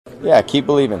Yeah, keep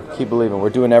believing. Keep believing. We're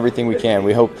doing everything we can.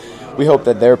 We hope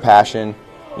that their passion,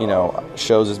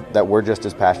 shows us that we're just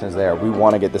as passionate as they are. We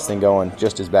want to get this thing going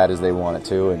just as bad as they want it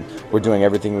to, and we're doing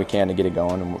everything we can to get it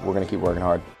going, and we're going to keep working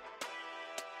hard.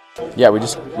 Yeah, we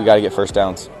got to get first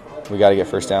downs. We got to get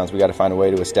first downs. We got to find a way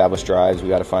to establish drives. We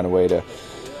got to find a way to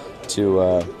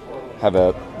have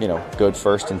a good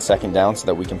first and second down so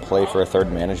that we can play for a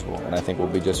third manageable. And I think we'll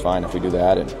be just fine if we do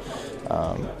that. And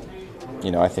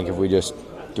I think if we just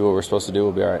do what we're supposed to do,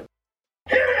 we'll be all right.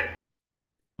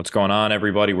 What's going on,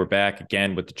 everybody? We're back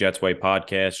again with the Jets Way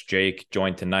podcast. Jake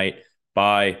joined tonight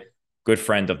by good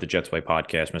friend of the Jets Way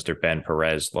podcast, Mr. Ben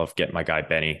Perez. Love getting my guy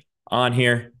Benny on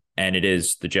here. And it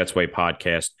is the Jets Way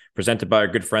podcast presented by our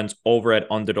good friends over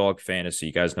at Underdog Fantasy.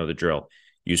 You guys know the drill.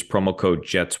 Use promo code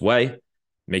JETSWAY.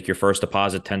 Make your first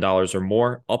deposit $10 or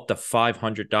more, up to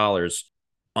 $500.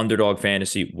 Underdog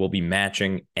Fantasy will be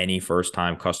matching any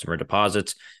first-time customer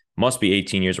deposits. Must be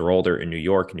 18 years or older in New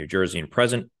York, New Jersey, and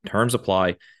present. Terms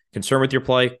apply. Concerned with your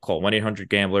play? Call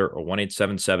 1-800-GAMBLER or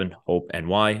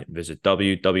 1-877-HOPE-NY. Visit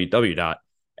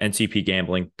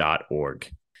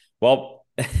www.ncpgambling.org. Well,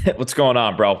 what's going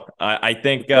on, bro? I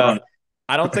think I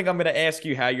don't think I'm going to ask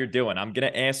you how you're doing. I'm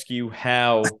going to ask you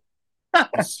how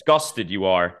disgusted you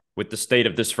are with the state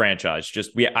of this franchise.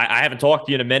 I haven't talked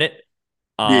to you in a minute,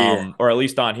 Yeah. or at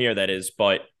least on here, that is.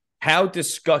 But how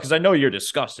disgusted? Because I know you're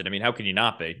disgusted. I mean, how can you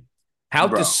not be? How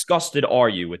Bro, disgusted are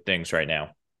you with things right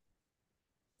now?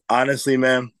 honestly,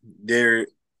 man,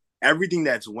 everything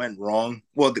that's went wrong,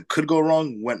 well, that could go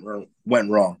wrong,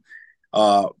 went wrong.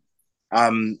 Uh,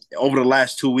 over the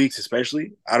last 2 weeks,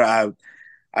 especially, I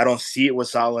don't see it with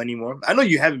Salah anymore. I know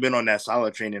you haven't been on that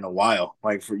Salah train in a while.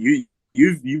 Like for you,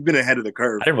 you've been ahead of the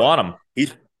curve. I didn't But want him.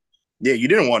 yeah, you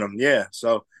didn't want him. Yeah,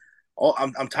 so.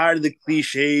 I'm tired of the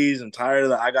cliches. I'm tired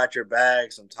of the I got your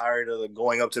backs. I'm tired of the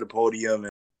going up to the podium.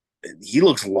 He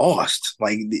looks lost.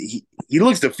 Like he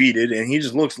looks defeated, and he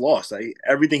just looks lost. Like,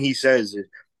 everything he says,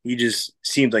 he just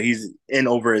seems like he's in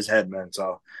over his head, man.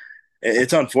 So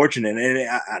it's unfortunate,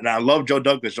 and I love Joe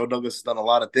Douglas. Joe Douglas has done a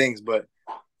lot of things, but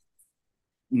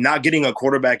not getting a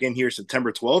quarterback in here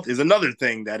September 12th is another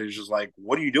thing that is just like,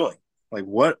 what are you doing? Like,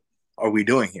 what are we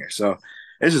doing here? So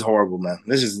this is horrible, man.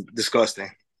 This is disgusting.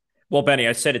 Well, Benny,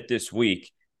 I said it this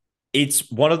week.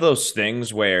 It's one of those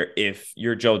things where if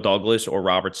you're Joe Douglas or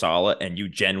Robert Saleh and you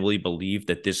genuinely believe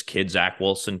that this kid, Zach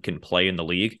Wilson, can play in the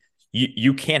league,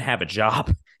 you can't have a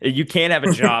job. You can't have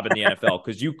a job in the NFL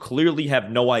because you clearly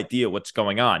have no idea what's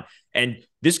going on. And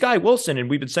this guy, Wilson, and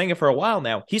we've been saying it for a while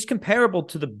now, he's comparable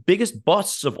to the biggest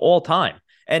busts of all time.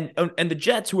 And the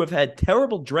Jets, who have had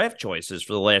terrible draft choices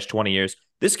for the last 20 years,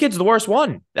 this kid's the worst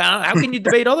one. How can you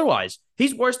debate otherwise?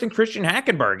 He's worse than Christian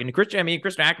Hackenberg. And Christian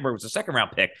Hackenberg was a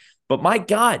second-round pick. But my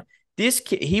God, this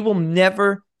kid, he will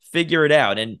never figure it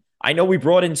out. And I know we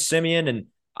brought in Simeon, and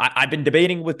I've been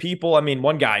debating with people. I mean,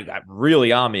 one guy got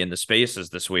really on me in the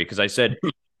spaces this week because I said,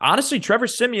 honestly, Trevor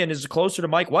Simeon is closer to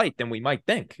Mike White than we might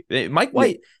think. Mike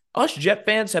White, us Jet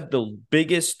fans have the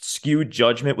biggest skewed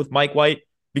judgment with Mike White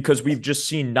because we've just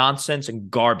seen nonsense and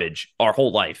garbage our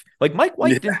whole life. Like Mike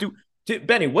White didn't do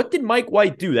Benny, what did Mike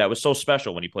White do that was so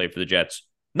special when he played for the Jets?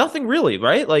 Nothing really,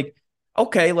 right? Like,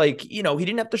 okay, he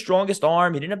didn't have the strongest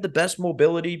arm, he didn't have the best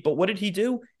mobility, but what did he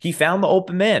do? He found the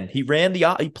open man. He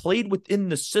played within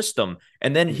the system,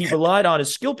 and then he relied on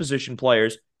his skill position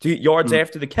players to get yards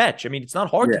after the catch. I mean, it's not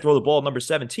hard to throw the ball number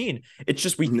 17. It's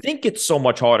just we think it's so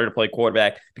much harder to play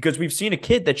quarterback because we've seen a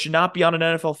kid that should not be on an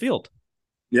NFL field.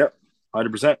 Yep,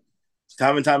 100%.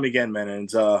 Time and time again, man. And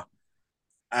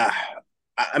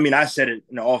I mean, I said it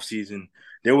in the offseason.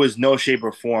 There was no shape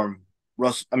or form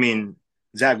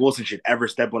Zach Wilson should ever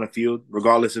step on the field,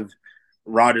 regardless if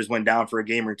Rodgers went down for a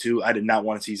game or two. I did not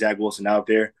want to see Zach Wilson out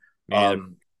there.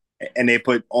 And they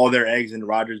put all their eggs in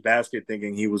Rodgers' basket,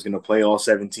 thinking he was going to play all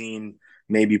 17,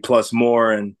 maybe plus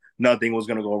more, and nothing was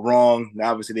going to go wrong.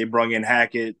 Now, obviously, they brought in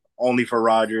Hackett only for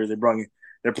Rodgers.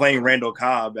 They're playing Randall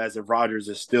Cobb as if Rodgers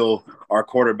is still our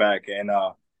quarterback, and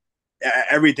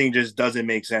everything just doesn't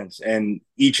make sense. And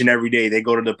each and every day they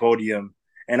go to the podium,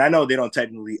 and I know they don't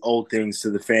technically owe things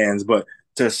to the fans, but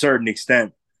to a certain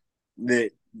extent, that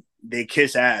they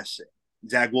kiss ass.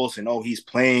 Zach Wilson, oh, he's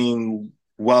playing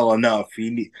well enough.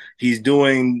 He's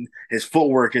doing his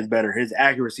footwork is better. His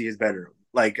accuracy is better.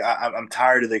 Like I'm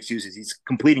tired of the excuses. He's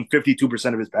completing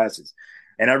 52% of his passes,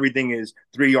 and everything is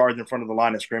 3 yards in front of the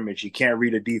line of scrimmage. He can't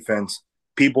read a defense.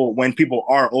 When people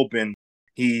are open,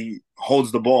 he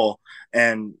holds the ball,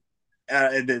 and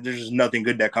there's just nothing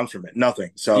good that comes from it.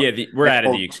 Nothing. So yeah, we're out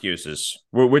of the excuses.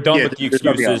 We're done with the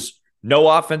excuses. No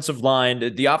offensive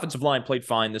line. The offensive line played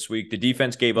fine this week. The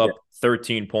defense gave up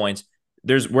 13 points.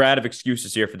 we're out of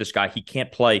excuses here for this guy. He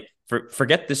can't play.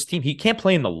 Forget this team. He can't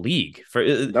play in the league.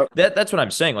 That's what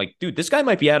I'm saying. Like, dude, this guy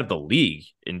might be out of the league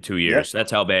in 2 years.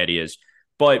 That's how bad he is.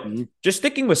 But just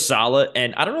sticking with Salah,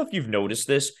 and I don't know if you've noticed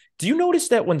this. Do you notice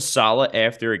that when Salah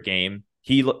after a game,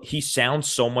 he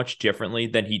sounds so much differently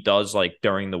than he does like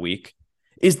during the week?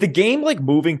 Is the game like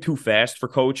moving too fast for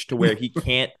Coach to where he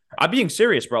can't? I'm being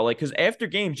serious, bro. Like, because after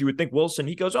games, you would think Wilson.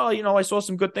 He goes, "Oh, I saw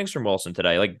some good things from Wilson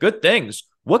today. Like, good things.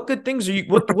 What good things are you?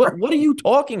 What are you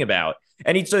talking about?"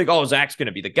 And he'd say, like, "Oh, Zach's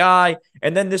gonna be the guy."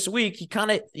 And then this week, he kind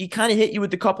of hit you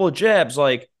with a couple of jabs,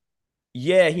 like,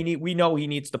 "Yeah, we know he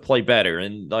needs to play better,"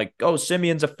 and like, "Oh,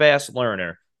 Simeon's a fast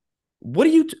learner." What do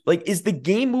you like? Is the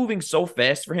game moving so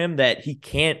fast for him that he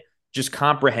can't just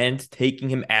comprehend taking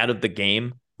him out of the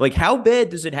game? Like, how bad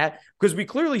does it have? Because we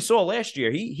clearly saw last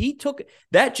year, he took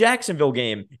that Jacksonville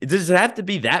game. Does it have to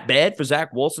be that bad for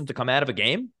Zach Wilson to come out of a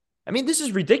game? I mean, this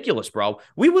is ridiculous, bro.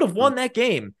 We would have won that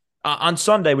game on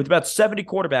Sunday with about 70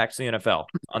 quarterbacks in the NFL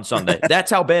on Sunday.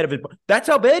 That's how bad of it. That's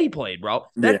how bad he played, bro.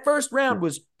 That first round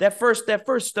was that first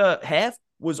half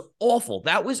was awful.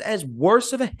 That was as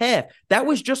worse of a half. That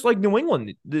was just like New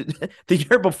England the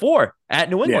year before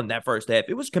at New England. That first half,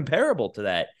 it was comparable to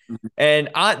that. And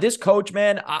this coach,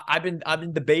 man, I've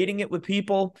been debating it with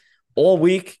people all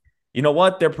week. You know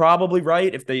what? They're probably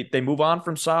right. If they move on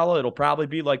from Salah, it'll probably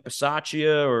be like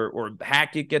Bisaccia or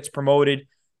Hackett gets promoted.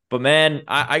 But man,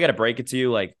 I got to break it to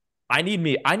you. Like, I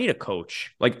need a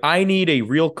coach. Like, I need a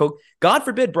real coach. God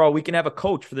forbid, bro, we can have a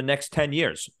coach for the next 10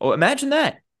 years. Oh, imagine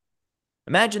that.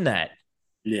 Imagine that.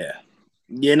 Yeah.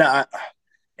 Yeah. No,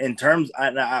 in terms,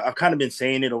 I've kind of been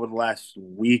saying it over the last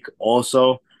week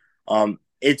also.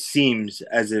 It seems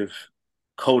as if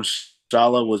Coach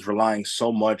Salah was relying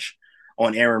so much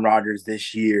on Aaron Rodgers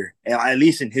this year, and at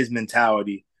least in his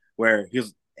mentality, where he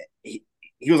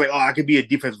was like, "Oh, I could be a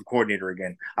defensive coordinator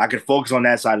again. I could focus on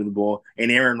that side of the ball,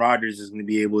 and Aaron Rodgers is going to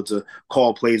be able to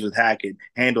call plays with Hackett,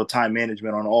 handle time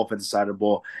management on the offensive side of the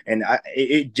ball." And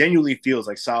it genuinely feels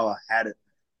like Salah had it.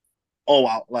 Oh,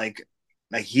 wow, like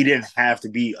he didn't have to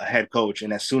be a head coach.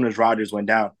 And as soon as Rodgers went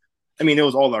down, I mean, it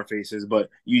was all our faces, but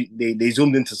they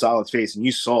zoomed into Salah's face, and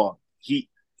you saw he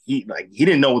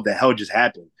didn't know what the hell just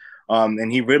happened.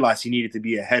 And he realized he needed to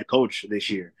be a head coach this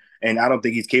year. And I don't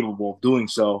think he's capable of doing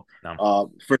so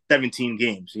for 17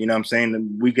 games. You know what I'm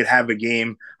saying? We could have a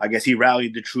game. I guess he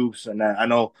rallied the troops. And I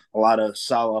know a lot of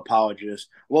Salah apologists.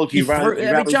 Well,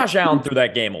 Josh Allen threw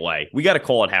that game away. We got to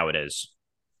call it how it is.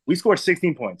 We scored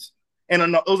 16 points.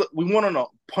 And we won on a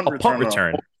punt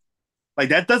return. Like,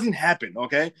 that doesn't happen,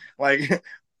 okay? Like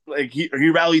he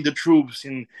rallied the troops,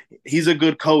 and he's a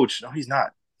good coach. No, he's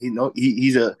not.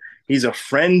 He's a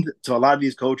friend to a lot of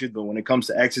these coaches, but when it comes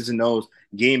to X's and O's,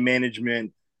 game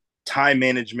management, time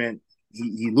management,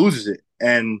 he loses it.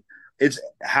 And it's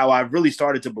how I've really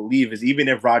started to believe is even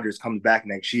if Rodgers comes back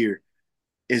next year,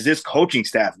 is this coaching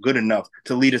staff good enough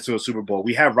to lead us to a Super Bowl?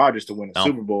 We have Rodgers to win a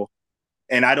Super Bowl,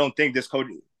 and I don't think this coach.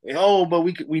 But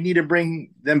we need to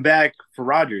bring them back for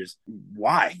Rodgers.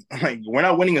 Why? Like, we're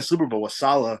not winning a Super Bowl with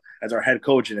Salah as our head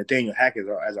coach and Nathaniel Hackett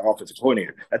as our offensive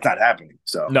coordinator. That's not happening.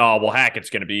 So no, well,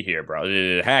 Hackett's going to be here,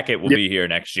 bro. Hackett will be here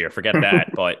next year. Forget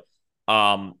that.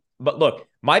 But look,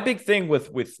 my big thing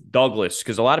with Douglas,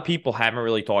 because a lot of people haven't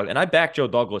really talked, and I backed Joe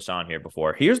Douglas on here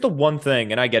before. Here's the one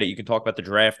thing, and I get it. You can talk about the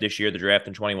draft this year, the draft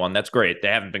in 21. That's great. They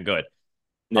haven't been good.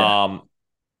 Yeah.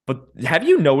 But have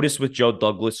you noticed with Joe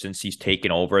Douglas since he's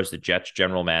taken over as the Jets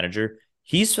general manager,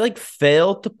 he's like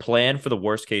failed to plan for the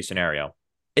worst case scenario,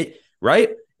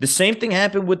 right? The same thing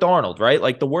happened with Arnold, right?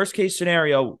 Like the worst case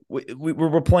scenario, we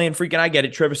were playing freaking, I get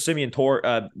it, Trevor Siemian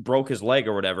broke his leg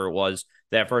or whatever it was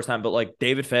that first time, but like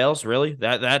David Fales, really?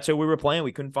 That's who we were playing.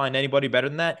 We couldn't find anybody better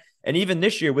than that. And even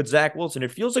this year with Zach Wilson,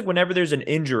 it feels like whenever there's an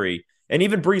injury, and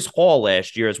even Breece Hall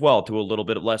last year as well, to a little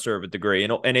bit lesser of a degree,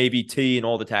 and ABT and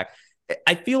all the tack.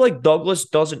 I feel like Douglas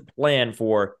doesn't plan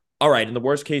for, all right, in the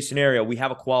worst case scenario, we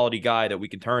have a quality guy that we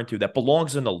can turn to that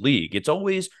belongs in the league. It's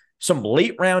always some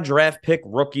late round draft pick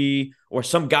rookie or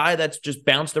some guy that's just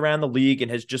bounced around the league and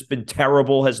has just been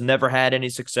terrible, has never had any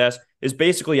success, is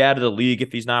basically out of the league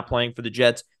if he's not playing for the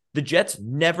Jets. The Jets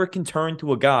never can turn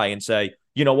to a guy and say,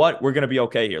 you know what, we're going to be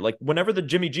okay here. Like whenever the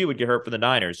Jimmy G would get hurt for the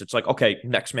Niners, it's like, okay,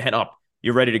 next man up.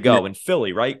 You're ready to go. In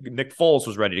Philly, right? Nick Foles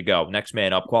was ready to go. Next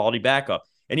man up, quality backup.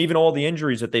 And even all the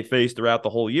injuries that they faced throughout the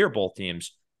whole year, both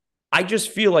teams, I just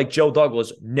feel like Joe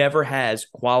Douglas never has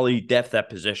quality depth at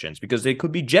positions because they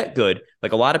could be jet good.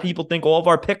 Like a lot of people think all of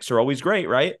our picks are always great,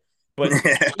 right? But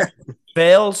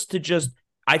fails to just,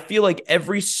 I feel like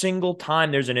every single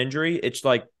time there's an injury, it's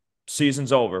like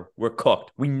season's over. We're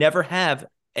cooked. We never have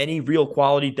any real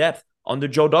quality depth under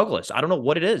Joe Douglas. I don't know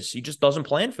what it is. He just doesn't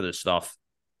plan for this stuff.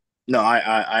 No,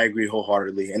 I agree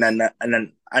wholeheartedly, and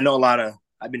then I know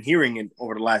I've been hearing it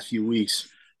over the last few weeks,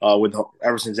 with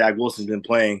ever since Zach Wilson's been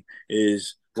playing,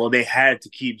 is well they had to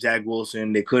keep Zach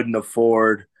Wilson. They couldn't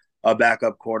afford a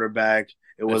backup quarterback.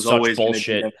 It was always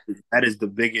bullshit. That is the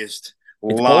biggest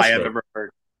It's lie bullshit. I've ever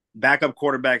heard. Backup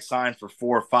quarterback signed for $4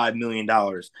 or $5 million.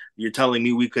 You're telling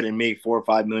me we couldn't make $4 or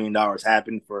 $5 million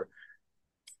happen for?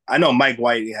 I know Mike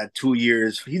White had 2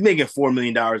 years. He's making $4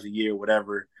 million a year,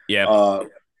 whatever. Yeah.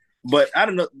 But I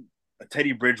don't know.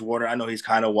 Teddy Bridgewater, I know he's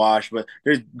kind of washed, but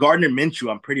there's Gardner Minshew,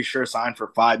 I'm pretty sure signed for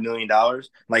 $5 million.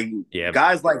 Like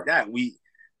guys like that, we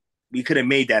could have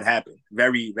made that happen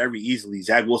very, very easily.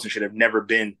 Zach Wilson should have never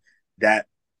been that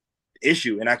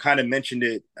issue. And I kind of mentioned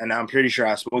it, and I'm pretty sure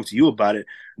I spoke to you about it.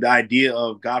 The idea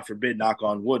of, God forbid, knock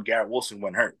on wood, Garrett Wilson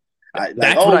went hurt. That's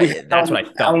what I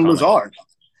felt. Alan Lazard.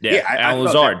 Alan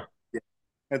Lazard.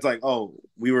 It's like,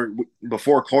 we were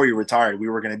before Corey retired, we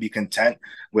were going to be content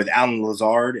with Alan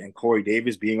Lazard and Corey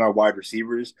Davis being our wide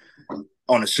receivers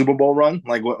on a Super Bowl run.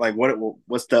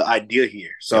 What's the idea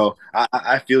here? So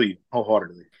I feel you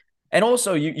wholeheartedly. And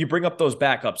also, you bring up those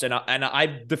backups, and I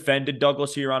defended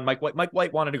Douglas here on Mike White. Mike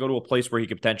White wanted to go to a place where he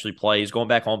could potentially play. He's going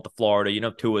back home to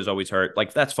Florida. Tua's always hurt.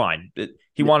 Like, that's fine.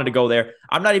 He wanted to go there.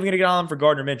 I'm not even going to get on for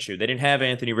Gardner Minshew. They didn't have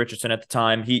Anthony Richardson at the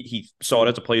time. He saw it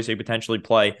as a place they potentially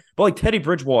play. But like Teddy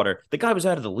Bridgewater, the guy was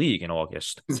out of the league in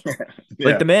August.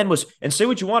 Like, the man was, and say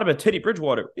what you want about Teddy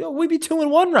Bridgewater, we'd be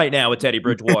 2-1 right now with Teddy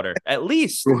Bridgewater, at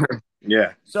least.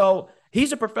 Yeah. So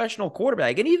he's a professional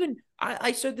quarterback. And even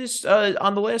I said this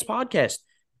on the last podcast.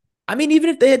 I mean, even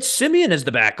if they had Simeon as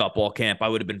the backup all camp, I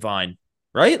would have been fine,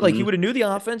 right? Like, he would have knew the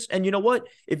offense. And you know what?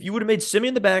 If you would have made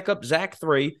Simeon the backup, Zach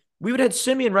 3, we would have had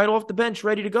Simeon right off the bench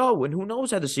ready to go. And who knows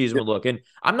how the season would look. And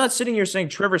I'm not sitting here saying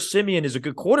Trevor Simeon is a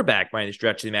good quarterback by any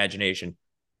stretch of the imagination,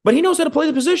 but he knows how to play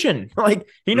the position. Like,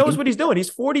 he knows what he's doing. He's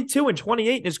 42 and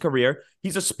 28 in his career.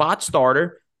 He's a spot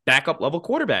starter, backup level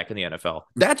quarterback in the NFL.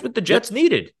 That's what the Jets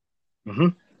needed.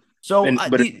 So,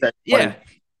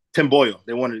 Tim Boyle.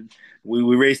 They wanted we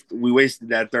wasted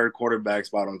that third quarterback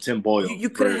spot on Tim Boyle. You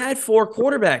could have had 4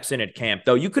 quarterbacks in at camp,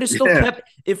 though. You could have still kept,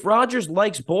 if Rodgers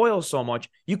likes Boyle so much,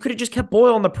 you could have just kept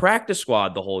Boyle on the practice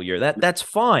squad the whole year. That's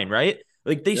fine, right?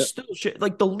 Like, they still should,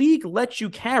 like, the league lets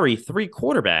you carry 3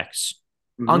 quarterbacks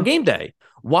on game day.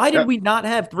 Why did we not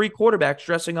have 3 quarterbacks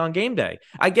dressing on game day?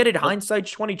 I get it,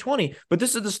 hindsight's 2020, but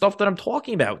this is the stuff that I'm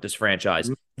talking about with this franchise.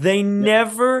 They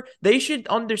should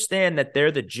understand that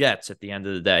they're the Jets at the end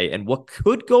of the day, and what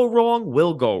could go wrong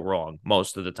will go wrong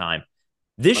most of the time.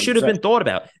 This should have been thought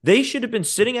about. They should have been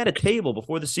sitting at a table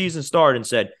before the season started and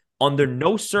said, under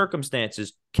no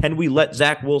circumstances can we let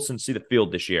Zach Wilson see the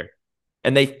field this year.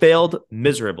 And they failed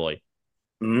miserably.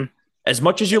 As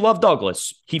much as you love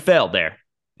Douglas, he failed there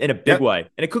in a big way.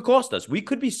 And it could cost us. We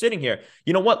could be sitting here.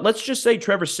 You know what? Let's just say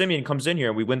Trevor Siemian comes in here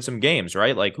and we win some games,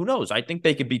 right? Like, who knows? I think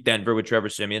they could beat Denver with Trevor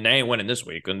Siemian. They ain't winning this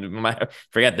week.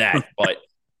 Forget that. But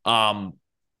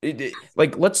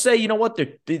let's say, you know what?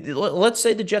 Let's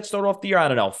say the Jets start off the year, I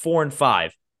don't know,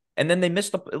 4-5. And then they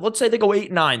missed let's say they go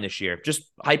 8-9 this year, just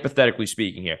hypothetically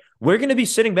speaking here. We're going to be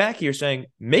sitting back here saying,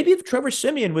 maybe if Trevor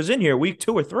Siemian was in here week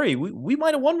 2 or 3, we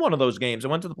might have won one of those games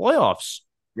and went to the playoffs.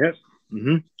 Yep.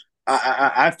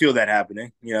 I feel that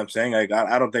happening. You know what I'm saying? Like,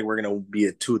 I don't think we're going to be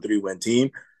a 2-3 win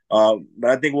team. But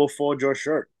I think we'll fall George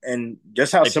short. And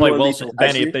just how similar Wilson,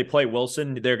 Benny, if they play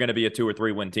Wilson, they're going to be a 2 or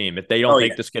 3 win team. If they don't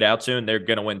take this kid out soon, they're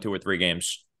going to win 2 or 3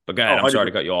 games. But go ahead. I'm sorry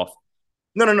to cut you off.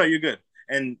 No, you're good.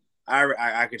 And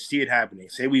I could see it happening.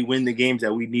 Say we win the games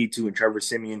that we need to, and Trevor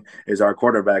Siemian is our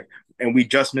quarterback, and we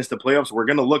just missed the playoffs. We're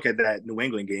going to look at that New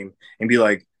England game and be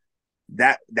like,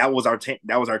 that was our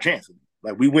chance.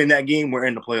 Like, we win that game, we're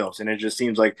in the playoffs, and it just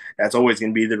seems like that's always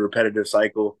going to be the repetitive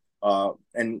cycle.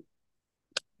 And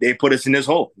they put us in this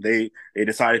hole. They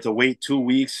decided to wait 2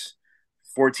 weeks,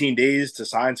 14 days to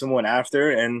sign someone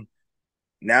after, and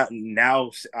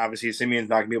now obviously Simeon's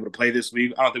not going to be able to play this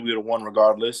week. I don't think we would have won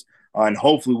regardless. And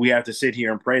hopefully we have to sit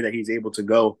here and pray that he's able to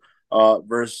go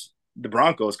versus the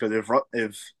Broncos, because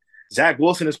if Zach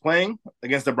Wilson is playing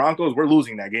against the Broncos, we're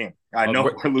losing that game. I know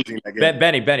we're losing that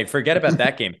game. Benny, forget about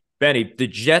that game. Benny, the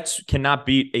Jets cannot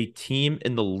beat a team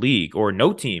in the league, or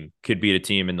no team could beat a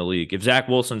team in the league if Zach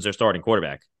Wilson's their starting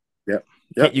quarterback.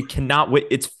 Yep. You cannot win.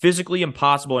 It's physically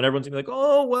impossible, and everyone's going to be like,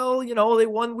 oh, well, they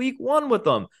won week 1 with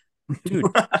them. Dude,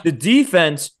 the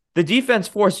defense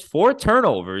forced 4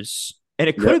 turnovers, and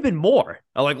it could have been more.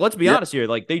 Like, let's be honest here.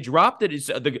 Like, they dropped it.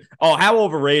 How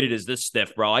overrated is this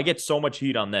stiff, bro? I get so much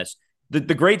heat on this.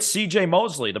 The great CJ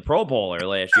Mosley, the Pro Bowler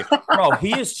last year. Bro,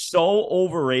 he is so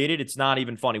overrated. It's not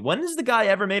even funny. When has the guy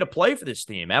ever made a play for this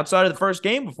team outside of the first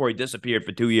game before he disappeared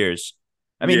for 2 years?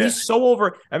 I mean, he's so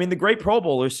over. I mean, the great Pro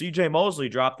Bowler, CJ Mosley,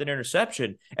 dropped an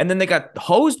interception, and then they got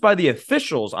hosed by the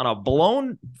officials on a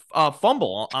blown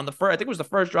fumble on the first, I think it was the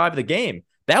first drive of the game.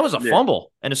 That was a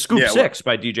fumble and a scoop six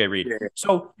by DJ Reed. Yeah.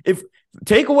 So if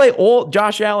take away all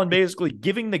Josh Allen basically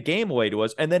giving the game away to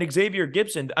us, and then Xavier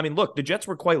Gibson, I mean, look, the Jets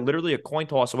were quite literally a coin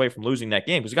toss away from losing that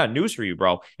game because I got news for you,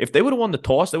 bro. If they would have won the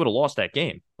toss, they would have lost that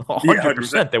game.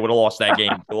 100% they would have lost that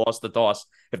game. They lost the toss.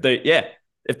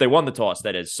 If they won the toss,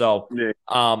 that is. So,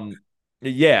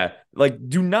 like,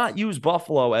 do not use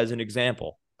Buffalo as an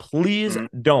example. Please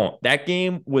don't. That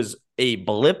game was a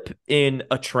blip in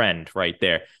a trend right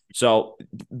there. So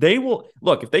they will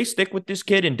look, if they stick with this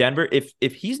kid in Denver, if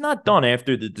he's not done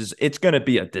after it's going to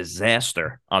be a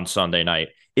disaster on Sunday night.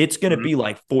 It's going to be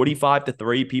like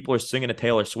 45-3. People are singing a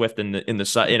Taylor Swift in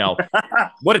the you know,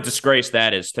 what a disgrace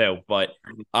that is too. But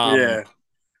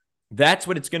that's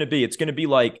what it's going to be. It's going to be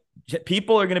like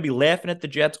people are going to be laughing at the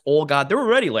Jets. Oh, God, they're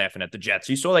already laughing at the Jets.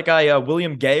 You saw that guy,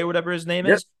 William Gay or whatever his name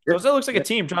is? So that looks like a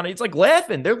team trying to – it's like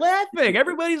laughing. They're laughing.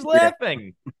 Everybody's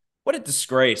laughing. What a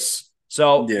disgrace.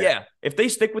 So, if they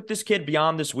stick with this kid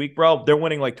beyond this week, bro, they're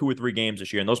winning like 2 or 3 games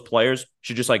this year. And those players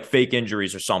should just like fake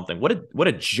injuries or something. What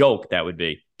a joke that would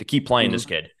be to keep playing this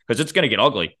kid because it's going to get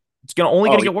ugly. It's only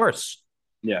going to get worse.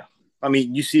 Yeah. I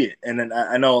mean, you see it. And then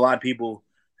I know a lot of people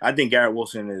 – I think Garrett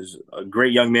Wilson is a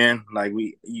great young man. Like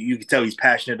you can tell he's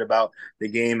passionate about the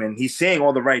game, and he's saying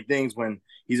all the right things when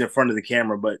he's in front of the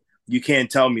camera. But you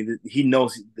can't tell me that he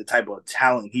knows the type of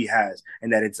talent he has,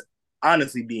 and that it's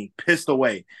honestly being pissed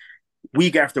away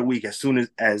week after week. As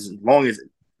long as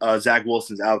Zach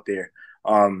Wilson's out there,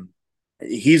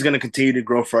 he's going to continue to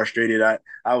grow frustrated.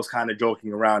 I was kind of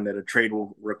joking around that a trade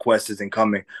request isn't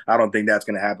coming. I don't think that's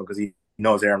going to happen because he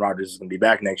knows Aaron Rodgers is going to be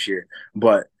back next year,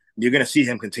 but you're going to see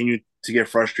him continue to get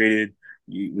frustrated.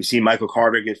 We see Michael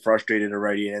Carter get frustrated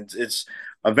already. And it's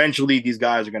eventually these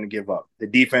guys are going to give up. The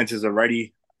defenses are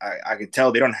ready. I can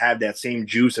tell they don't have that same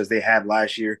juice as they had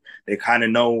last year. They kind of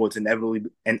know what's inevitably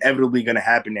going to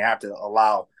happen. They have to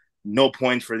allow no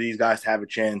points for these guys to have a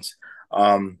chance.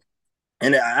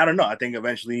 And I don't know. I think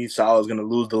eventually Saleh's going to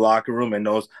lose the locker room and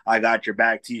those "I got your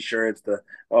back" T-shirts,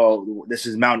 this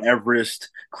is Mount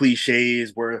Everest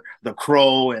cliches, where the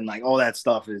crow and like all that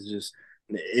stuff is just,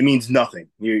 it means nothing.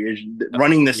 You're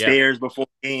running the stairs before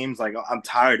games. Like, I'm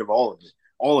tired of all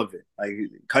of it. Like,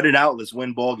 cut it out. Let's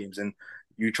win ball games. And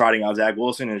you trotting out Zach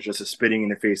Wilson is just a spitting in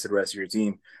the face of the rest of your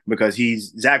team because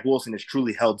Zach Wilson is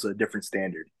truly held to a different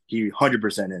standard. He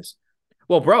 100% is.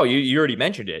 Well, bro, you already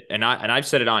mentioned it, and I've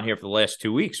said it on here for the last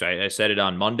 2 weeks. Right? I said it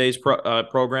on Monday's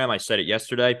program. I said it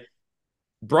yesterday,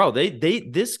 bro.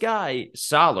 This guy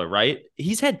Saleh, right?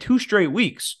 He's had 2 straight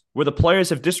weeks where the players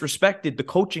have disrespected the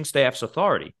coaching staff's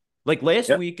authority. Like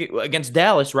last week against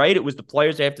Dallas, right? It was the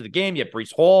players after the game. You had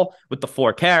Breece Hall with the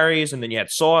 4 carries, and then you had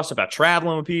Sauce about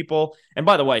traveling with people. And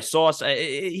by the way, Sauce,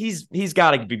 he's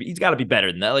got to be better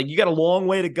than that. Like, you got a long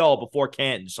way to go before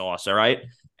Canton, Sauce. All right.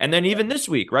 And then even this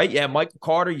week, right? Yeah, Michael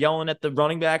Carter yelling at the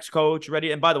running backs coach,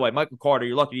 ready. And by the way, Michael Carter,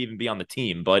 you're lucky to even be on the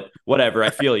team, but whatever.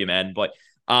 I feel you, man. But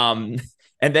and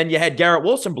then you had Garrett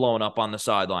Wilson blowing up on the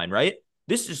sideline, right?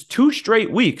 This is 2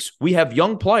 straight weeks. We have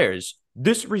young players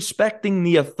disrespecting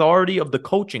the authority of the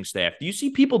coaching staff. Do you see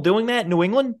people doing that in New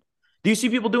England? Do you see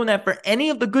people doing that for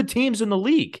any of the good teams in the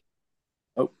league?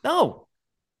 Nope. No.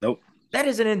 That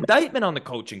is an indictment on the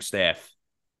coaching staff.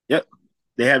 Yep.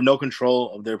 They have no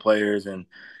control of their players, and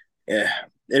it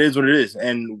is what it is.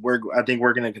 And I think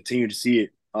we're going to continue to see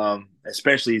it,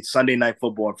 especially Sunday Night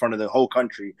Football in front of the whole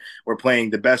country. We're playing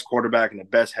the best quarterback and the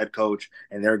best head coach,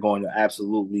 and they're going to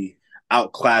absolutely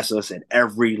outclass us at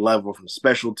every level, from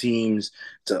special teams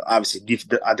to obviously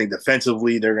I think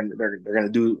defensively they're going to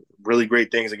do really great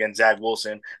things against Zach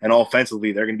Wilson, and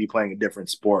offensively they're going to be playing a different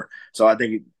sport. So I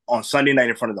think on Sunday night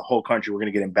in front of the whole country, we're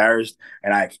going to get embarrassed,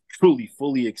 and I truly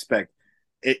fully expect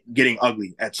it getting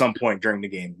ugly at some point during the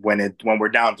game when we're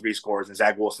down 3 scores and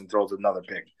Zach Wilson throws another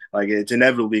pick. Like, it's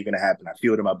inevitably going to happen. I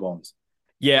feel it in my bones.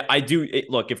 Yeah, I do.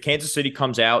 Look, if Kansas City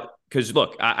comes out, because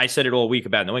look, I said it all week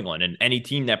about New England, and any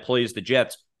team that plays the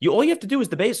Jets, all you have to do is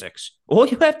the basics. All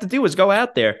you have to do is go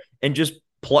out there and just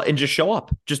play and just show up.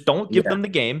 Just don't give them the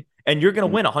game, and you're going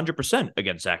to win 100%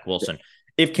 against Zach Wilson.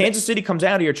 If Kansas City comes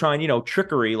out here trying,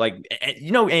 trickery, like,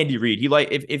 Andy Reid,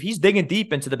 if he's digging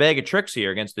deep into the bag of tricks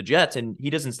here against the Jets and he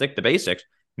doesn't stick to basics,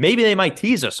 maybe they might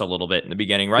tease us a little bit in the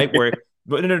beginning, right? Where,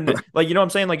 but like, you know what I'm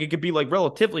saying? Like, it could be like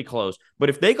relatively close. But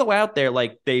if they go out there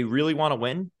like they really want to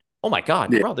win, oh my God,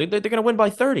 bro, they're going to win by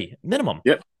 30 minimum.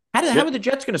 Yep. How are the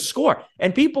Jets going to score?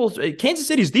 And Kansas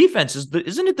City's defense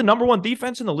isn't it the number one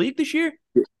defense in the league this year?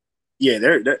 Yeah,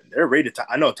 they're rated.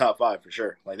 I know top 5 for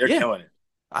sure. Like they're killing it.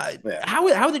 How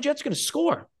are the Jets going to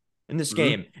score in this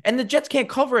game? And the Jets can't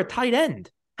cover a tight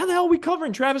end. How the hell are we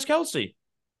covering Travis Kelce?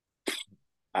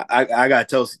 I got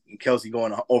Kelce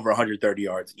going over 130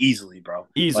 yards easily, bro.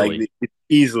 Easily. Like,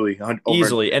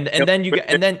 easily. And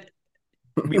then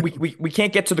we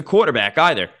can't get to the quarterback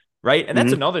either, right? And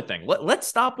that's another thing. Let's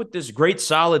stop with this great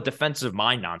solid defensive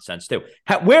mind nonsense too.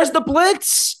 Where's the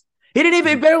blitz? He didn't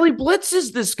even barely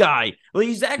blitzes this guy.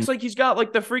 He acts like he's got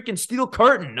like the freaking steel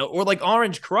curtain or like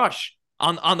Orange Crush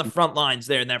on the front lines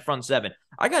there in that front seven.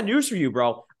 I got news for you,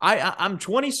 bro. I'm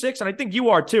 26, and I think you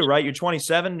are too, right? You're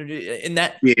 27 in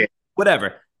that. Yeah.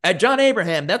 Whatever. At John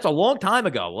Abraham, that's a long time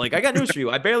ago. Like, I got news for you.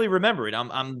 I barely remember it.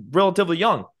 I'm relatively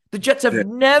young. The Jets have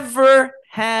never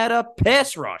had a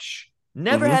pass rush.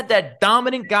 Never had that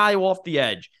dominant guy off the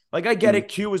edge. Like, I get it.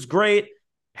 Q is great.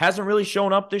 Hasn't really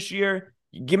shown up this year.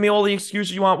 Give me all the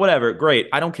excuses you want. Whatever. Great.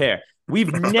 I don't care.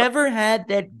 We've never had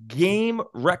that game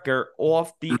wrecker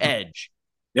off the edge.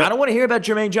 Yep. I don't want to hear about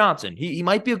Jermaine Johnson. He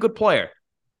might be a good player.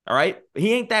 All right?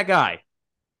 He ain't that guy.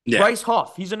 Yeah. Bryce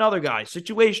Huff, he's another guy,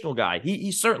 situational guy.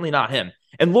 He's certainly not him.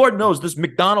 And Lord knows this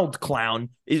McDonald clown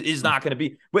is not going to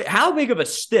be. Wait, how big of a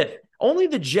stiff? Only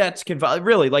the Jets can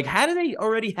really. Like, how do they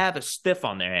already have a stiff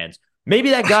on their hands?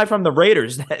 Maybe that guy from the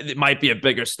Raiders it might be a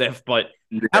bigger stiff, but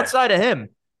outside of him,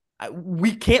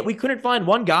 we couldn't find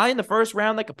one guy in the first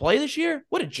round that could play this year.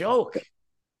 What a joke!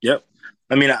 Yep.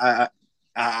 I mean,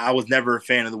 I was never a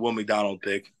fan of the Will McDonald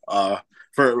pick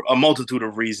for a multitude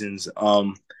of reasons.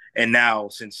 And now,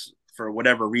 since for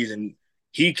whatever reason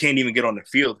he can't even get on the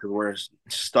field because we're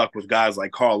stuck with guys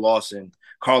like Carl Lawson.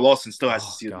 Carl Lawson still has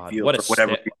to see the field for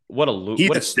whatever. What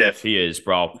a stiff he is,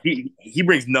 bro. He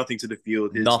brings nothing to the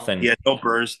field. Nothing. He had no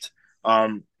burst.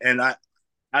 And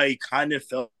I kind of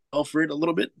fell for it a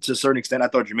little bit to a certain extent. I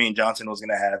thought Jermaine Johnson was going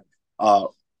to have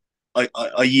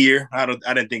a year. I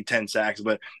didn't think 10 sacks,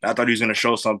 but I thought he was going to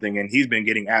show something, and he's been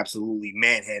getting absolutely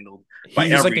manhandled by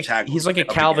every tackle. He's like a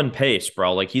Calvin Pace,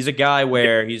 bro. Like, he's a guy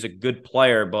where he's a good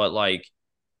player, but like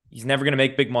he's never going to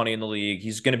make big money in the league.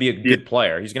 He's going to be a good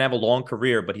player. He's going to have a long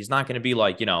career, but he's not going to be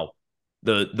like,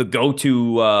 the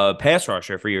go-to pass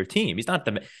rusher for your team. He's not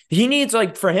he needs,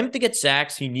 like, for him to get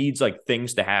sacks, he needs like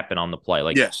things to happen on the play.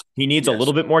 Like, he needs a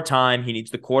little bit more time. He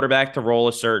needs the quarterback to roll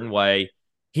a certain way.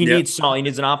 He needs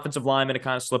an offensive lineman to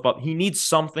kind of slip up. He needs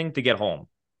something to get home.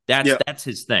 That's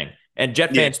his thing. And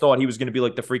Jet fans thought he was going to be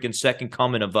like the freaking second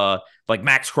coming of like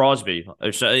Max Crosby.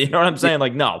 Or so, you know what I'm saying?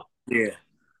 Like, no. Yeah.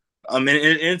 I mean,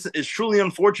 it's truly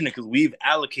unfortunate because we've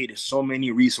allocated so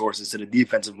many resources to the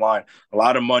defensive line, a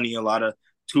lot of money, a lot of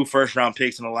 2 first-round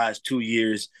picks in the last 2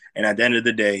 years. And at the end of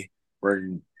the day,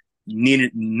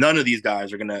 none of these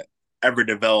guys are going to ever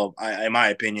develop, in my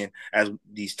opinion, as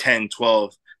these 10,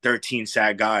 12, 13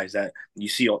 sack guys that you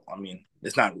see. I mean,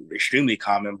 it's not extremely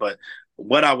common, but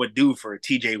what I would do for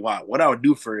TJ Watt, what I would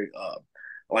do for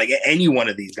like any one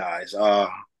of these guys,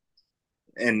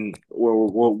 and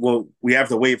we have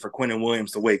to wait for Quinnen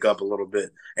Williams to wake up a little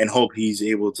bit and hope he's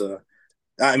able to.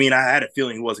 I mean, I had a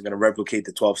feeling he wasn't going to replicate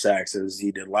the 12 sacks as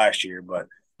he did last year, but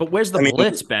where's the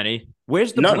blitz, Benny?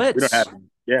 Where's the blitz? We don't have him.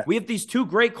 Yeah. We have these 2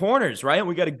 great corners, right?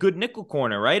 We got a good nickel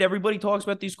corner, right? Everybody talks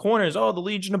about these corners. Oh, the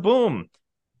Legion of Boom.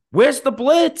 Where's the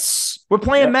blitz? We're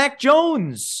playing Mac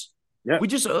Jones. Yeah. We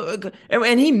just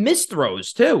and he missed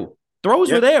throws too.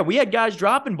 Throws were there. We had guys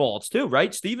dropping balls too,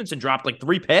 right? Stevenson dropped like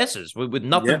 3 passes with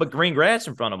nothing but green grass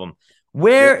in front of him.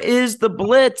 Where is the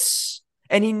blitz?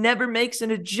 And he never makes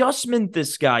an adjustment.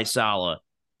 This guy Saleh,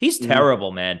 he's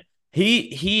terrible, man.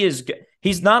 He's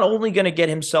not only going to get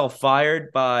himself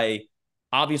fired by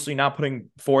obviously not putting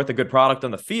forth a good product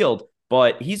on the field,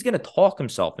 but he's going to talk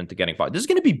himself into getting fired. This is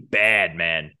going to be bad,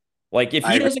 man. Like, if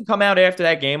he doesn't come out after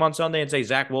that game on Sunday and say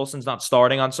Zach Wilson's not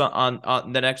starting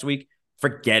on the next week,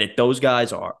 forget it. Those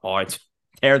guys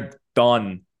they're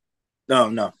done.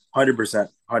 No,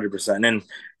 100%.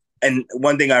 And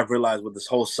one thing I've realized with this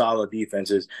whole Saleh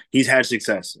defense is he's had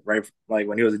success, right? Like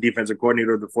when he was a defensive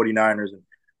coordinator of the 49ers, and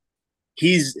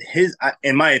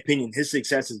in my opinion, his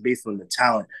success is based on the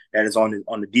talent that is on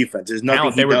the defense. There's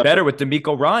nothing they were better with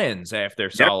DeMeco Ryans after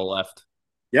Saleh left.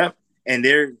 Yep. And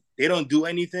they don't do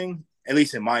anything, at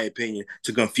least in my opinion,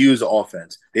 to confuse the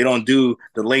offense. They don't do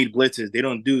the late blitzes. They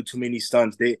don't do too many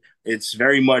stunts. It's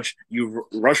very much you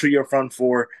rush with your front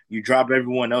 4, you drop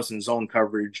everyone else in zone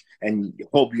coverage, and you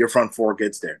hope your front 4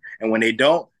 gets there. And when they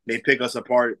don't, they pick us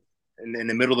apart in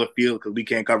the middle of the field because we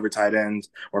can't cover tight ends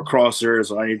or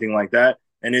crossers or anything like that.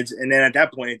 And then at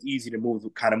that point, it's easy to move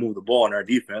the ball in our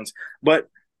defense. But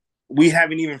we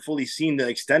haven't even fully seen the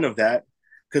extent of that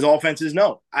because offenses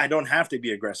know I don't have to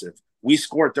be aggressive. We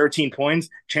scored 13 points.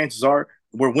 Chances are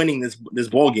we're winning this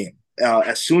ball game.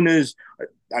 As soon as,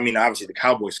 I mean, obviously the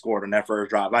Cowboys scored on that first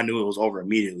drive, I knew it was over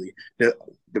immediately.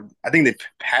 I think the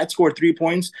Pats scored 3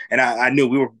 points, and I knew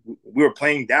we were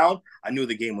playing down. I knew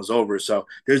the game was over. So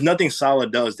there's nothing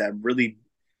Saleh does that really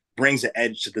brings an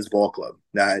edge to this ball club.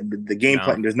 The game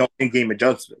plan, there's no in-game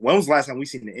adjustment. When was the last time we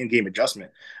seen an in-game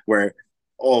adjustment where,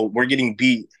 oh, we're getting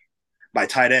beat by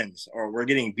tight ends or we're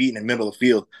getting beat in the middle of the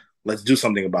field? Let's do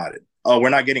something about it. Oh, we're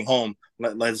not getting home.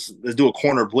 Let's do a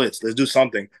corner blitz. Let's do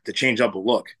something to change up a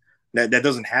look. That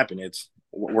doesn't happen.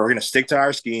 We're going to stick to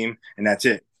our scheme, and that's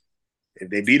it. If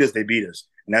they beat us, they beat us.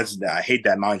 And I hate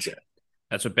that mindset.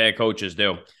 That's what bad coaches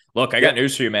do. Look, I got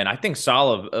news for you, man. I think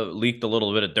Saleh leaked a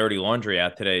little bit of dirty laundry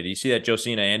out today. Do you see that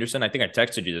Josina Anderson? I think I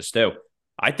texted you this too.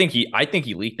 I think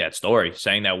he leaked that story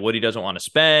saying that Woody doesn't want to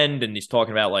spend, and he's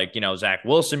talking about Zach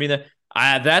Wilson being there.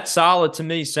 That's Saleh to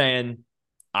me saying,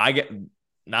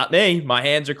 not me. My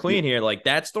hands are clean here. Like,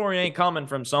 that story ain't coming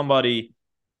from somebody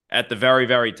at the very,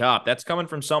 very top. That's coming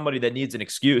from somebody that needs an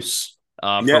excuse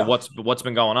for what's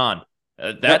been going on.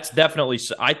 That's definitely,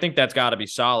 I think that's got to be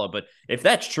Saleh. But if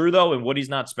that's true, though, and Woody's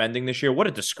not spending this year, what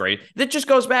a disgrace. That just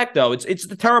goes back, though. It's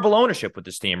the terrible ownership with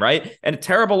this team, right? And a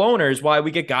terrible owner is why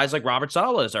we get guys like Robert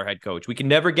Saleh as our head coach. We can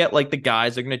never get the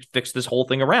guys that are going to fix this whole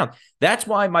thing around. That's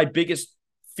why my biggest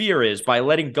fear is by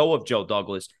letting go of Joe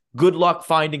Douglas, good luck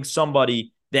finding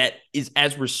somebody that is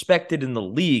as respected in the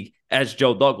league as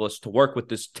Joe Douglas to work with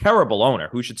this terrible owner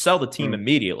who should sell the team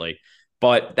immediately.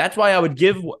 But that's why I would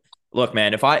look,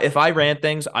 man, if I ran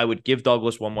things, I would give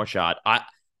Douglas one more shot.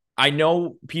 I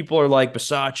know people are like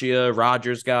Bisaccia,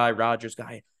 Rodgers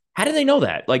guy. How do they know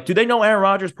that? Do they know Aaron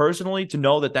Rodgers personally to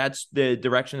know that that's the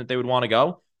direction that they would want to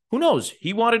go? Who knows?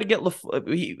 He wanted to get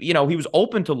he was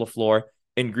open to LaFleur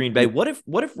in Green Bay. What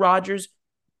if Rodgers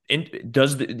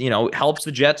does helps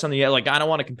the Jets on the I don't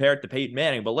want to compare it to Peyton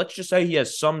Manning, but let's just say he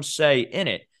has some say in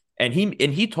it, and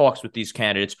he talks with these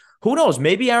candidates. Who knows?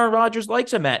 Maybe Aaron Rodgers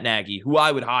likes a Matt Nagy, who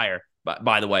I would hire.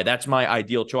 By the way, that's my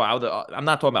ideal choice. I'm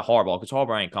not talking about Harbaugh because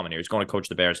Harbaugh ain't coming here. He's going to coach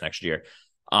the Bears next year.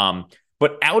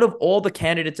 But out of all the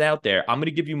candidates out there, I'm going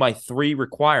to give you my 3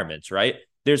 requirements, right?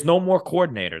 There's no more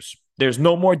coordinators. There's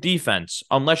no more defense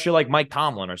unless you're like Mike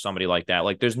Tomlin or somebody like that.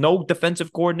 There's no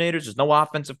defensive coordinators. There's no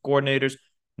offensive coordinators.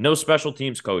 No special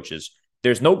teams coaches.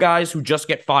 There's no guys who just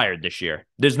get fired this year.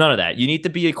 There's none of that. You need to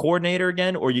be a coordinator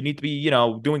again, or you need to be,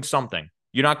 doing something.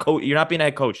 You're not being a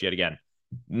head coach yet again.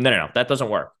 No. That doesn't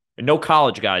work. And no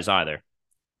college guys either.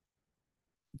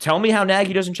 Tell me how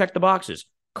Nagy doesn't check the boxes.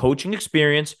 Coaching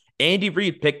experience. Andy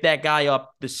Reid picked that guy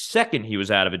up the second he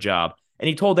was out of a job. And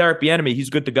he told Eric Bieniemy he's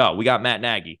good to go. We got Matt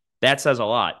Nagy. That says a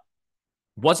lot.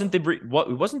 Wasn't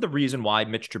the reason why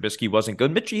Mitch Trubisky wasn't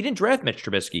good. He didn't draft Mitch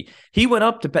Trubisky. He went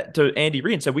up to Andy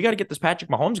Reid and said, "We got to get this Patrick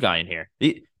Mahomes guy in here.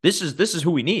 This is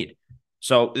who we need."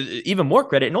 So even more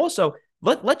credit. And also,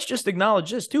 let's just acknowledge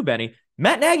this too, Benny.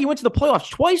 Matt Nagy went to the playoffs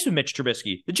twice with Mitch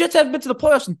Trubisky. The Jets haven't been to the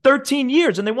playoffs in 13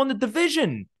 years, and they won the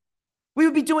division. We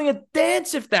would be doing a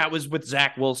dance if that was with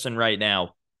Zach Wilson right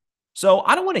now. So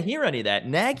I don't want to hear any of that.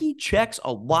 Nagy checks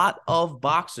a lot of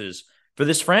boxes for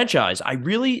this franchise.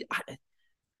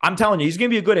 I'm telling you, he's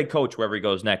going to be a good head coach wherever he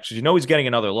goes next because he's getting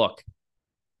another look.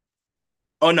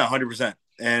 Oh, no, 100%.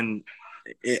 And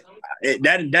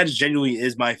that genuinely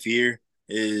is my fear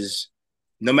is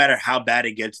no matter how bad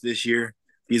it gets this year,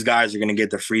 these guys are going to get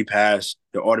the free pass.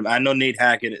 I know Nate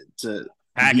Hackett's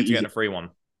getting a free one.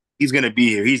 He's going to be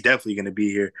here. He's definitely going to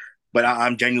be here. But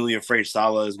I'm genuinely afraid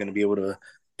Saleh is going to be able to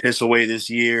piss away this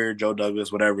year. Joe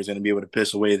Douglas, whatever, is going to be able to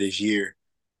piss away this year.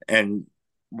 And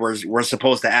we're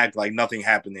supposed to act like nothing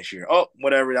happened this year. Oh,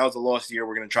 whatever. That was a lost year.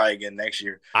 We're going to try again next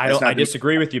year. I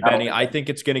disagree with you, Benny. I think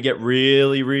it's going to get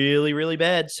really, really, really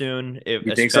bad soon.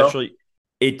 You think so?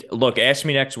 Look, ask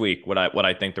me next week what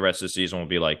I think the rest of the season will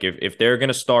be like. If they're going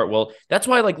to start, well, that's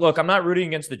why, look, I'm not rooting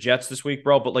against the Jets this week,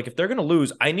 bro. But if they're going to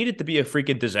lose, I need it to be a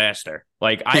freaking disaster.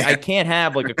 I can't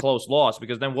have a close loss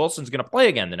because then Wilson's going to play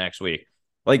again the next week.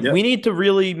 We need to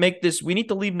really make this. We need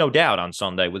to leave no doubt on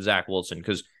Sunday with Zach Wilson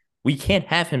because we can't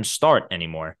have him start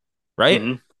anymore, right?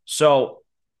 Mm-hmm. So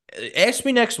ask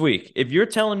me next week. If you're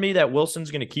telling me that Wilson's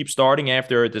going to keep starting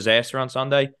after a disaster on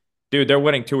Sunday, dude, they're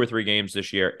winning 2 or 3 games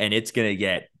this year, and it's going to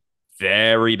get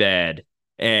very bad.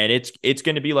 And it's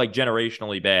going to be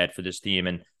generationally bad for this team,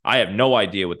 and I have no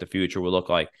idea what the future will look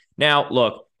like. Now,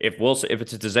 look, if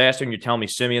it's a disaster and you're telling me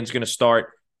Simeon's going to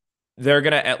start, they're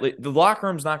going to the locker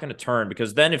room's not going to turn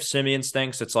because then if Simeon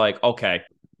stinks, it's okay,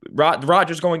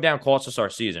 Rodgers going down cost us our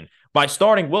season. By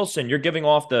starting Wilson, you're giving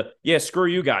off screw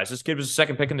you guys. This kid was the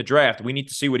second pick in the draft. We need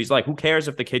to see what he's like. Who cares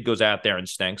if the kid goes out there and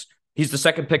stinks? He's the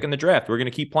second pick in the draft. We're going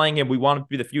to keep playing him. We want him to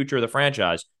be the future of the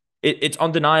franchise. It's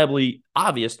undeniably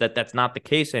obvious that that's not the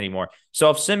case anymore.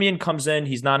 So if Siemian comes in,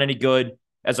 he's not any good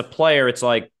as a player. It's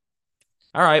like,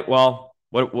 all right, well,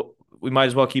 we might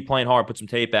as well keep playing hard, put some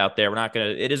tape out there. We're not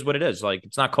going to – it is what it is. Like,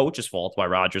 it's not coach's fault why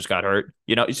Rodgers got hurt.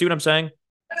 You see what I'm saying?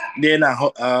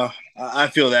 Yeah, I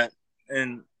feel that.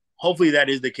 And hopefully that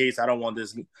is the case. I don't want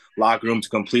this locker room to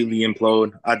completely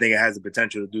implode. I think it has the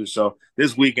potential to do so.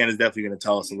 This weekend is definitely going to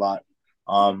tell us a lot.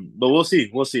 But we'll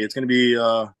see. We'll see. It's going to be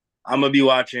I'm going to be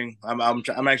watching. I'm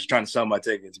actually trying to sell my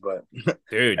tickets. But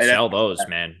dude, sell those,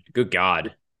 man. Good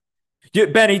God.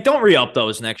 Benny, don't re-up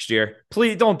those next year.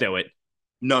 Please don't do it.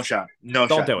 No shot.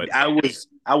 Don't do it.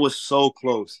 I was so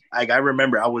close. Like I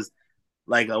remember I was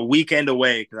like a weekend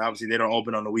away because obviously they don't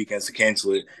open on the weekends to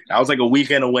cancel it. I was like a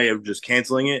weekend away of just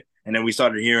canceling it. And then we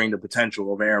started hearing the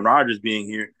potential of Aaron Rodgers being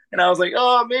here. And I was like,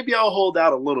 oh, maybe I'll hold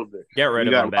out a little bit. Get rid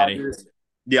of him, Benny.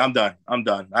 Yeah, I'm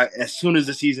done. As soon as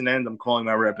the season ends, I'm calling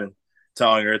my rep and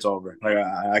telling her it's over. Like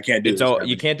I can't do it.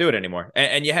 You can't do it anymore.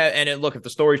 Look, if the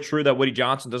story's true that Woody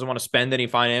Johnson doesn't want to spend any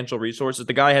financial resources,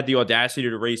 the guy had the audacity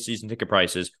to raise season ticket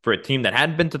prices for a team that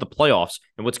hadn't been to the playoffs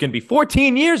in what's going to be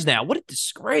 14 years now. What a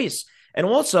disgrace. And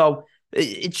also,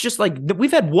 it's just like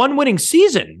we've had one winning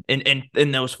season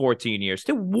in those 14 years.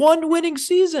 One winning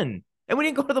season, and we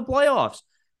didn't go to the playoffs.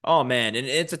 Oh, man, and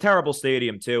it's a terrible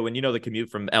stadium, too. And, the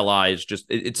commute from LI is just –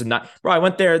 it's not – bro, I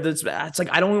went there. It's like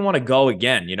I don't even want to go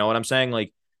again. You know what I'm saying?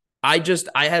 Like, I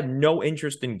have no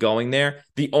interest in going there.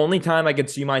 The only time I could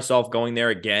see myself going there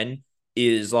again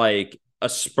is, like, a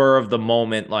spur of the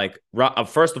moment. Like,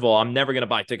 first of all, I'm never going to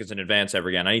buy tickets in advance ever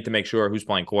again. I need to make sure who's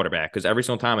playing quarterback because every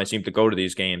single time I seem to go to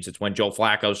these games, it's when Joe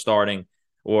Flacco's starting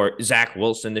or Zach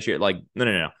Wilson this year. Like,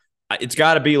 no. It's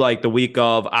got to be like the week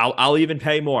of I'll even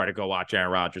pay more to go watch Aaron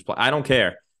Rodgers play. I don't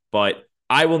care, but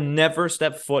I will never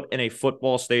step foot in a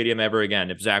football stadium ever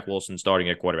again if Zach Wilson's starting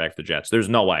at quarterback for the Jets. There's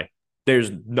no way.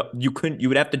 You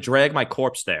would have to drag my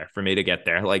corpse there for me to get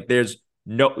there. Like there's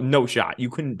no shot. You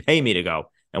couldn't pay me to go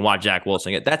and watch Zach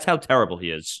Wilson. That's how terrible he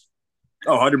is.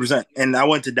 Oh, 100%. And I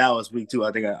went to Dallas week 2.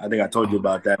 I think I told you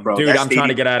about that, bro. Dude, I'm trying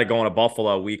to get out of going to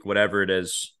Buffalo week, whatever it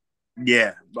is.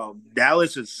 Yeah, bro.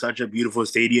 Dallas is such a beautiful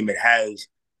stadium. It has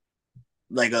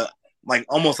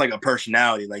almost like a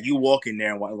personality. Like you walk in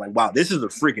there and like, wow, this is a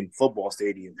freaking football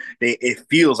stadium. It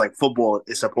feels like football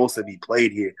is supposed to be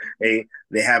played here.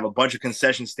 They have a bunch of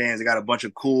concession stands. They got a bunch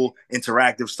of cool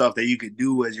interactive stuff that you could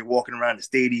do as you're walking around the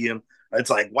stadium. It's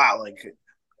like, wow, like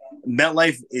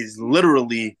MetLife is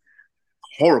literally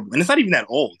horrible. And it's not even that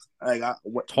old. Like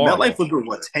MetLife was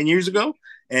what 10 years ago?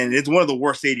 And it's one of the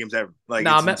worst stadiums ever. Like,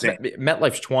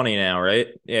 MetLife's 20 now, right?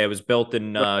 Yeah, it was built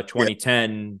in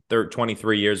 2010,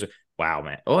 23 years. Wow,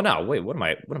 man. Oh no, wait, what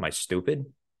am I stupid?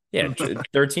 Yeah,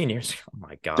 13 years ago. Oh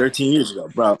my God. 13 years ago,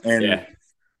 bro. And yeah.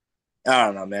 I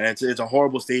don't know, man. It's a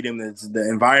horrible stadium. The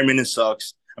environment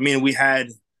sucks. I mean, I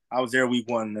was there week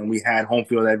 1 and we had home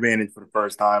field advantage for the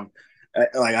first time.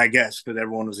 Like I guess because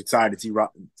everyone was excited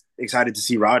to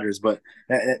see Rodgers, but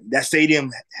that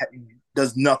stadium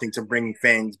does nothing to bring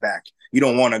fans back. You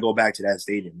don't want to go back to that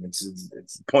stadium.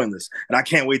 It's pointless. And I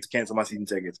can't wait to cancel my season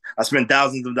tickets. I spent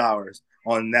thousands of dollars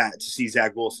on that to see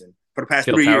Zach Wilson for the past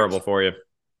 3 years. Terrible for you.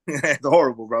 It's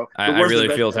horrible, bro. I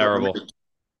really feel terrible.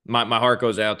 My heart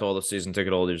goes out to all the season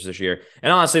ticket holders this year.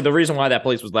 And honestly, the reason why that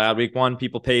place was loud week 1,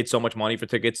 people paid so much money for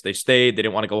tickets. They stayed. They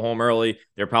didn't want to go home early.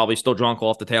 They're probably still drunk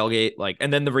off the tailgate.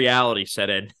 And then the reality set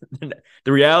in.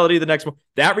 The reality the next one.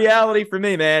 That reality for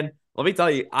me, man. Let me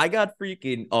tell you, I got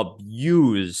freaking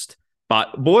abused,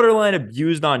 but borderline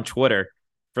abused on Twitter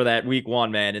for that week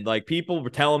 1, man. And like people were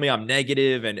telling me I'm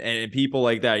negative and people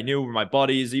like that I knew were my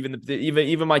buddies. Even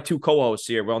my 2 co-hosts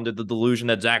here were under the delusion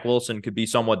that Zach Wilson could be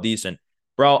somewhat decent.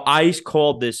 Bro, I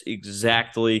called this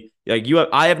exactly like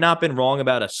I have not been wrong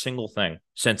about a single thing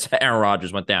since Aaron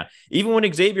Rodgers went down. Even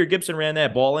when Xavier Gibson ran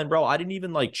that ball in, bro, I didn't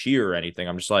even like cheer or anything.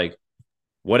 I'm just like,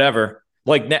 whatever.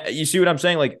 Like, you see what I'm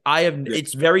saying? Like,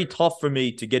 it's very tough for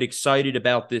me to get excited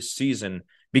about this season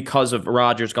because of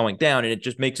Rodgers going down. And it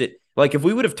just makes it like if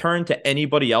we would have turned to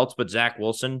anybody else but Zach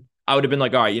Wilson, I would have been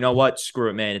like, all right, you know what? Screw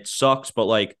it, man. It sucks. But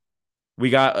like, we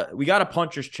got a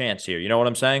puncher's chance here. You know what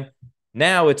I'm saying?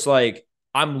 Now it's like,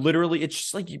 it's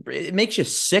just like, it makes you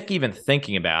sick even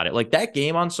thinking about it. Like that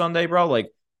game on Sunday, bro,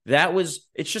 like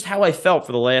it's just how I felt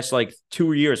for the last like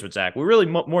 2 years with Zach. We're really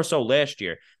more so last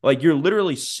year. Like, you're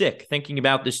literally sick thinking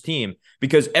about this team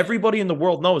because everybody in the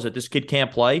world knows that this kid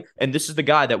can't play. And this is the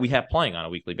guy that we have playing on a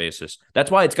weekly basis.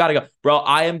 That's why it's got to go. Bro,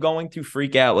 I am going to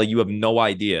freak out. Like, you have no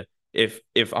idea if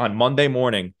on Monday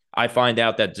morning I find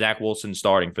out that Zach Wilson's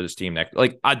starting for this team next.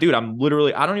 Like, dude, I'm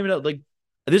literally, I don't even know. Like,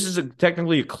 this is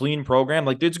technically a clean program.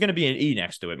 Like, there's going to be an E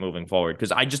next to it moving forward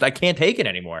because I can't take it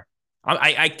anymore.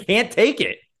 I can't take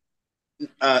it.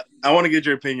 I want to get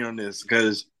your opinion on this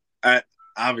because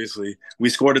obviously we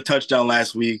scored a touchdown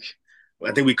last week.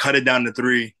 I think we cut it down to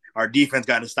 3. Our defense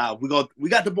got to stop. We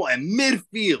got the ball at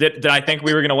midfield. Did I think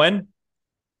we were going to win?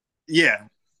 Yeah.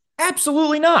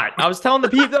 Absolutely not. I was telling the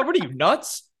people, what are you,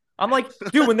 nuts? I'm like,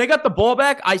 dude, when they got the ball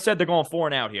back, I said they're going 4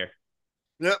 and out here.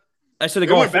 Yep. I said they're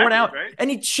going 4 and out, right? and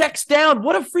he checks down.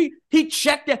 What a free! He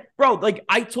checked down, bro. Like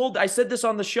I said this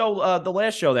on the show, the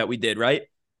last show that we did, right?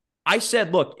 I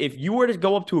said, look, if you were to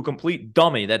go up to a complete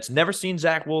dummy that's never seen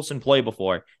Zach Wilson play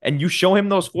before, and you show him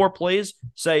those 4 plays,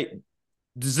 say,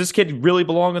 does this kid really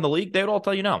belong in the league? They would all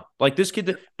tell you no. Like, this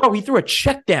kid, bro, he threw a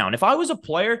check down. If I was a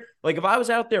player, like if I was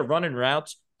out there running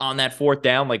routes on that 4th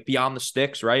down, like beyond the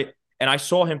sticks, right? And I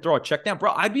saw him throw a check down,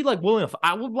 bro, I'd be like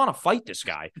I would want to fight this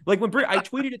guy. Like when I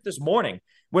tweeted it this morning,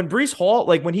 when Breece Hall,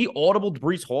 like when he audibled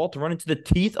Breece Hall to run into the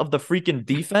teeth of the freaking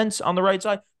defense on the right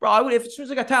side, bro, I would, if as soon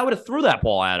as I got I would have threw that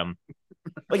ball at him.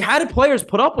 Like, how did players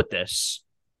put up with this?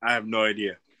 I have no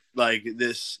idea. Like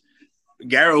this,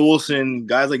 Garrett Wilson,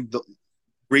 guys like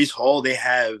Breece Hall, they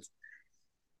have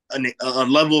a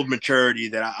level of maturity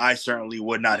that I certainly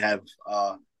would not have.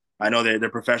 I know they're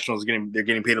professionals, they're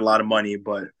getting paid a lot of money,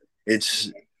 but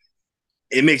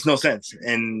it makes no sense,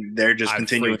 and they're just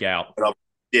continuing. Freak out.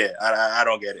 Yeah, I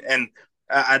don't get it, and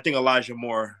I think Elijah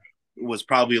Moore was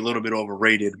probably a little bit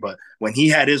overrated. But when he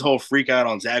had his whole freak out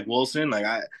on Zach Wilson, like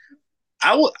I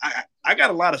got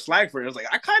a lot of slack for it. I was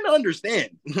like, I kind of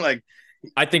understand. Like,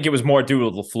 I think it was more due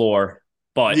to LaFleur,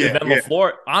 but yeah, then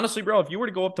LaFleur, honestly, bro, if you were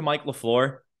to go up to Mike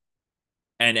LaFleur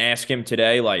and ask him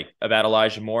today, like about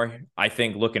Elijah Moore, I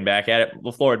think looking back at it,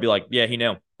 LaFleur would be like, yeah, he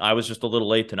knew. I was just a little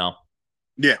late to know.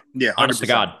 Yeah, 100%. Honest to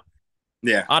God.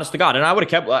 Yeah. Honest to God. And I would have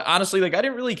kept, honestly, like, I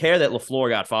didn't really care that LaFleur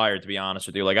got fired, to be honest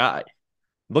with you. Like,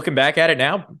 looking back at it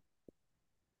now,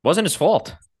 wasn't his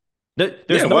fault.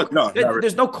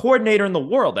 There's no coordinator in the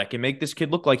world that can make this kid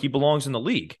look like he belongs in the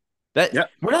league.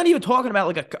 We're not even talking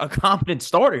about like a competent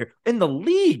starter in the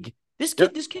league. This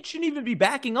kid shouldn't even be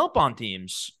backing up on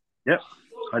teams. Yep,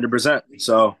 100%.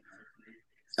 So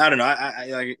I don't know.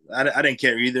 I didn't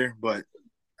care either, but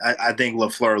I think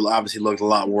LaFleur obviously looked a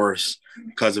lot worse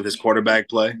because of his quarterback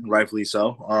play, rightfully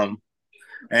so.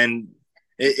 And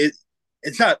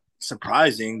it's not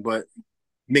surprising, but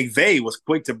McVay was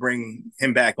quick to bring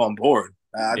him back on board.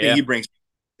 I think he brings to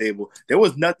the table. There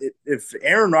was nothing. If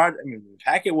if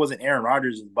Hackett wasn't Aaron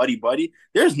Rodgers' buddy,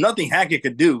 there's nothing Hackett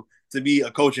could do to be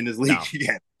a coach in this league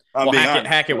again. Well,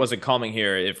 Hackett wasn't coming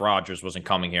here if Rodgers wasn't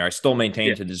coming here. I still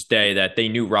maintain to this day that they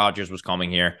knew Rodgers was coming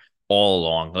here all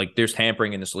along. Like, there's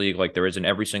tampering in this league like there is in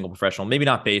every single professional. Maybe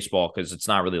not baseball because it's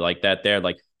not really like that there.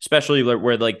 Like, especially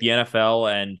where like the NFL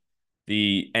and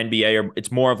the NBA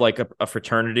it's more of like a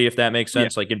fraternity, if that makes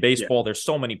sense. Like in baseball, there's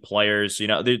so many players,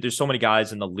 there's so many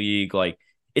guys in the league. Like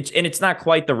it's not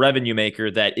quite the revenue maker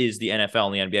that is the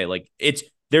NFL and the NBA. Like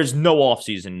there's no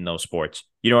offseason in those sports.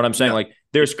 You know what I'm saying? No. Like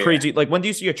there's crazy, like when do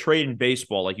you see a trade in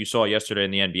baseball like you saw yesterday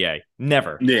in the NBA?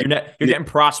 Never. Yeah. You're getting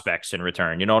prospects in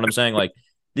return. You know what I'm saying? Like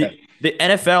the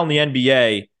NFL and the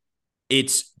NBA,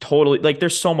 it's totally like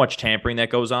there's so much tampering that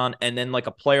goes on. And then like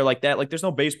a player like that, like there's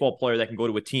no baseball player that can go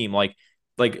to a team. Like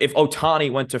if Ohtani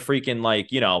went to freaking like,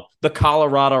 the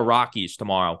Colorado Rockies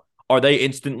tomorrow, are they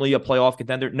instantly a playoff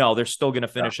contender? No, they're still going to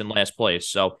finish in last place.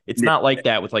 So it's not like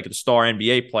that with like the star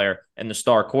NBA player and the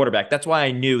star quarterback. That's why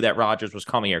I knew that Rodgers was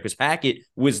coming here because Hackett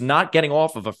was not getting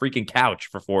off of a freaking couch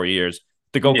for 4 years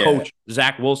to go coach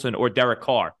Zach Wilson or Derek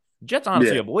Carr. Jets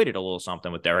honestly avoided a little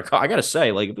something with Derek Carr. I got to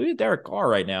say, like, if we had Derek Carr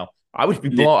right now, I would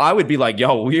be I would be like,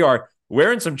 yo,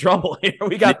 we're in some trouble here.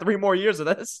 We got 3 more years of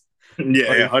this.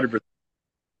 Yeah, 100%.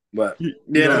 But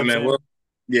man. Well,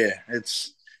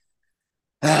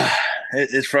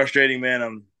 it's frustrating,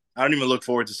 man. I don't even look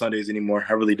forward to Sundays anymore.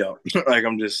 I really don't. Like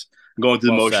I'm just going through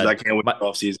the motions. I can't wait for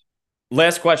off season.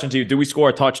 Last question to you: do we score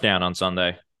a touchdown on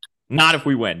Sunday? Not if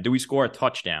we win. Do we score a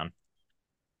touchdown?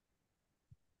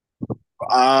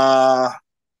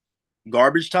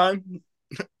 Garbage time.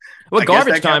 Well,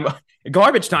 garbage time.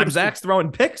 Garbage time. Zach's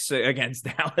throwing picks against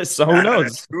Dallas, so who knows?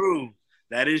 That's true.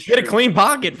 That is true. Get a clean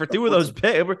pocket for 2 of those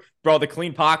picks. Bro, the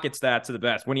clean pocket stats are the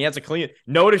best. When he has a clean –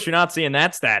 notice you're not seeing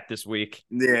that stat this week.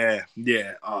 Yeah.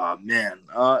 Oh, man.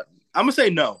 I'm gonna say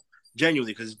no,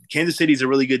 genuinely, because Kansas City's a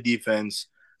really good defense.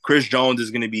 Chris Jones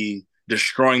is going to be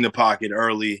destroying the pocket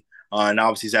early, and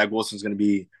obviously Zach Wilson's going to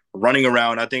be running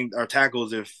around. I think our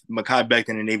tackles, if Mekhi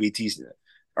Becton and AVT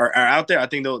are out there, I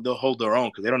think they'll hold their own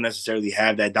because they don't necessarily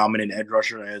have that dominant edge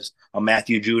rusher as a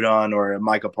Matthew Judon or a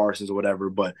Micah Parsons or whatever.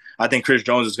 But I think Chris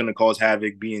Jones is going to cause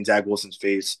havoc, be in Zach Wilson's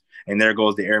face, and there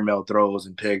goes the airmail throws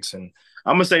and picks. And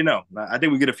I'm gonna say no. I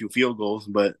think we get a few field goals,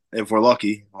 but if we're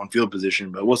lucky on field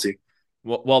position, but we'll see.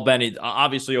 Well, Benny,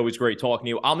 obviously always great talking to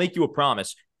you. I'll make you a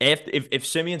promise. If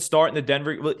Simeon's starting the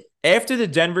Denver after the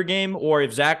Denver game, or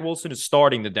if Zach Wilson is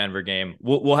starting the Denver game,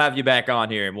 we'll have you back on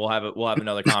here and we'll have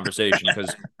another conversation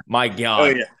because my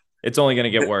God, it's only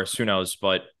going to get worse. Who knows?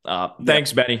 But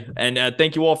thanks, Benny, and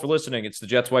thank you all for listening. It's the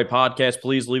Jets Way podcast.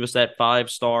 Please leave us that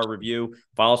 5-star review.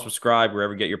 Follow, subscribe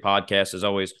wherever you get your podcasts. As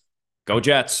always, go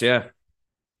Jets! Yeah,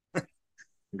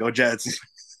 go Jets.